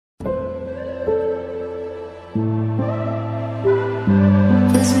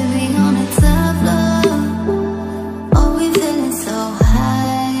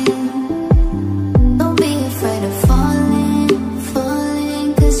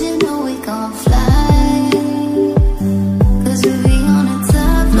you know we gon' fly. 'Cause we be on a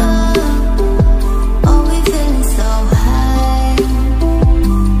top floor. Oh, we feeling so high.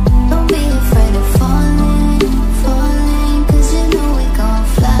 Don't be afraid of falling, falling. 'Cause you know we gon'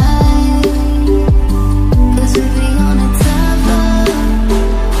 fly. 'Cause we be on a top floor.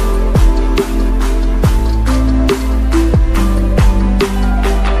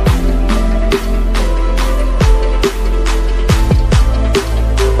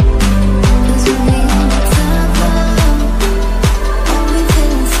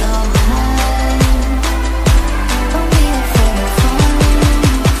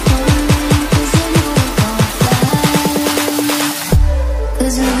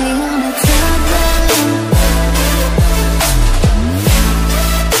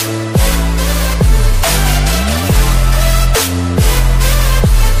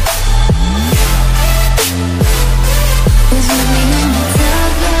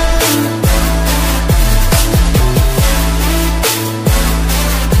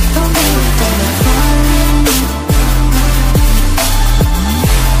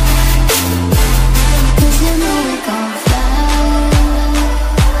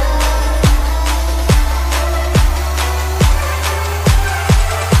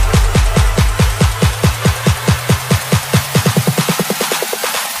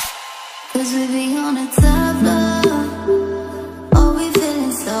 Cause we be on a top floor. Oh, we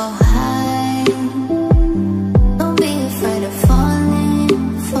feeling so high. Don't be afraid of falling,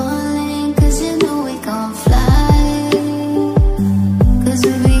 falling. Cause you know we gon' fly. Cause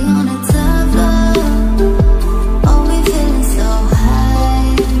we be on a top floor. Oh, we feeling so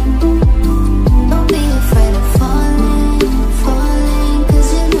high. Don't be afraid of falling, falling. Cause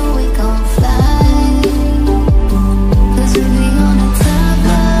you know we gon' fly. Cause we be on a top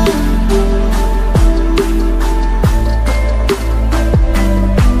floor.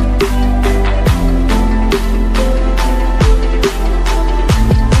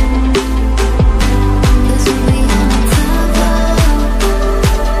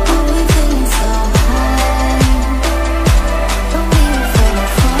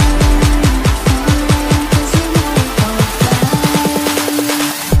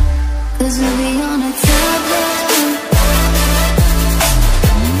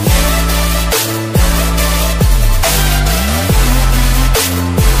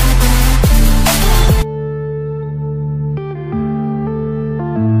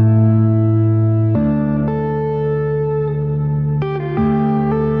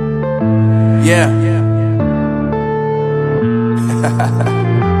 Yeah.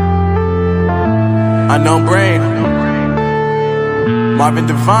 Unknown Brain, Marvin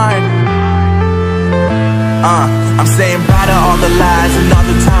Divine. I'm saying bye to all the lies and all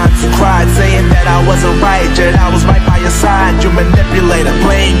the times you cried, saying that I wasn't right, yet I was right by your side. You manipulator,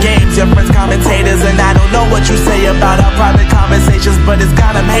 playing games, your friends commentators, and I don't know what you say about our private conversations, but it's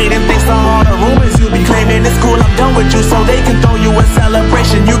got them hating. Thanks to all the rumors you be claiming. It's cool, I'm done with you, so they can throw you a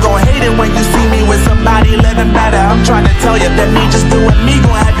celebration. You gon' hate it when you see me with somebody living better. I'm trying to tell you that me just doing me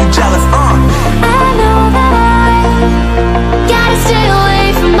gon' have you jealous. I know that I gotta stay away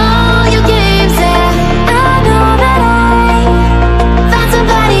from all your games, yeah. I know that I found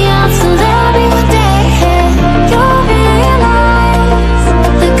somebody else to love me one day, yeah. You'll realize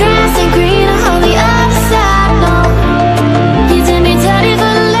the grass ain't greener on the other side, no. You did me dirty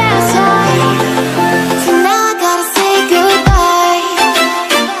for the last time, so now I gotta say goodbye.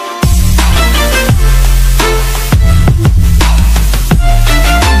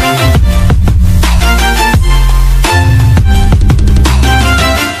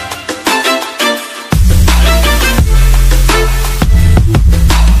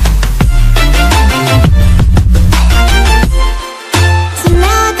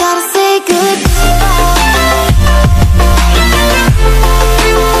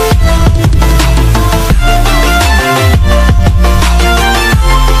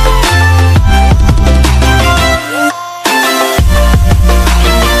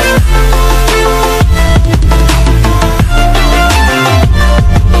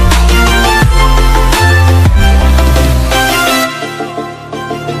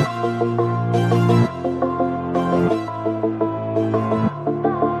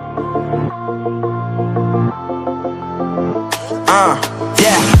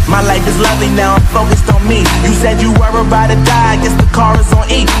 Yeah, my life is lovely now, I'm focused on me. You said you were about to die, I guess the car is on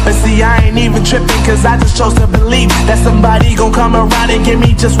E. But see, I ain't even tripping, cause I just chose to believe that somebody gon' come around and give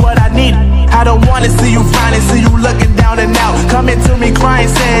me just what I need. I don't wanna see you finally, see you looking down and out, coming to me crying,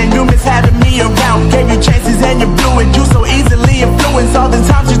 saying you miss having me around. Gave you chances and you blew it, you so easily influenced. All the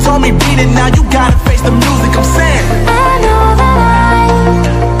times you told me beat it, now you gotta face the music, I'm saying I know that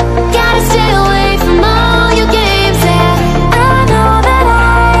I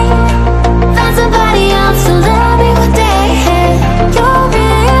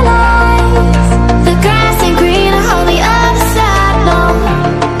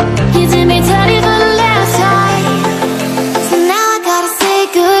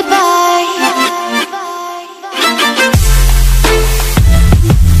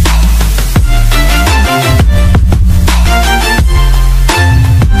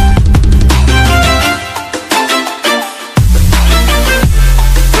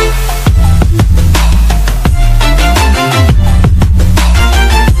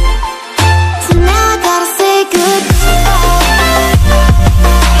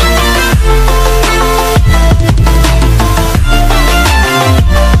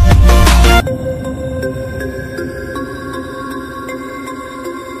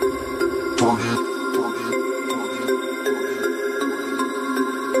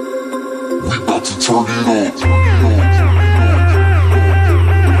about to turn it up.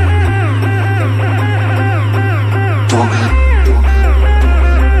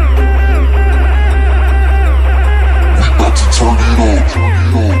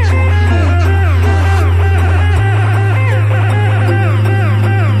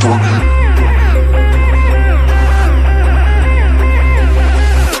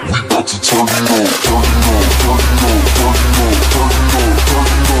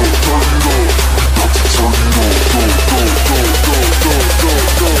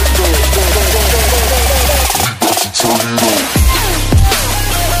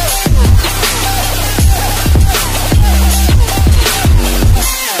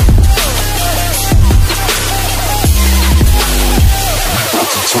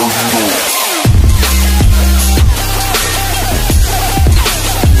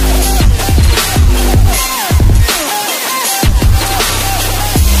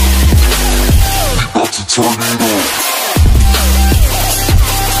 Turn it up.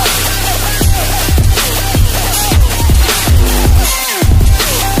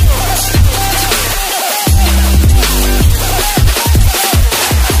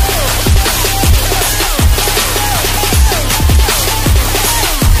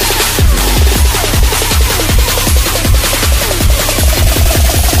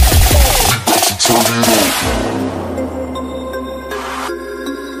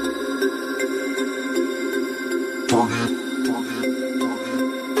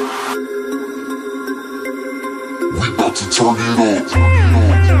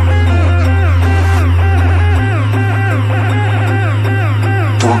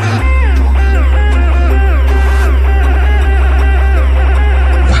 Turn it.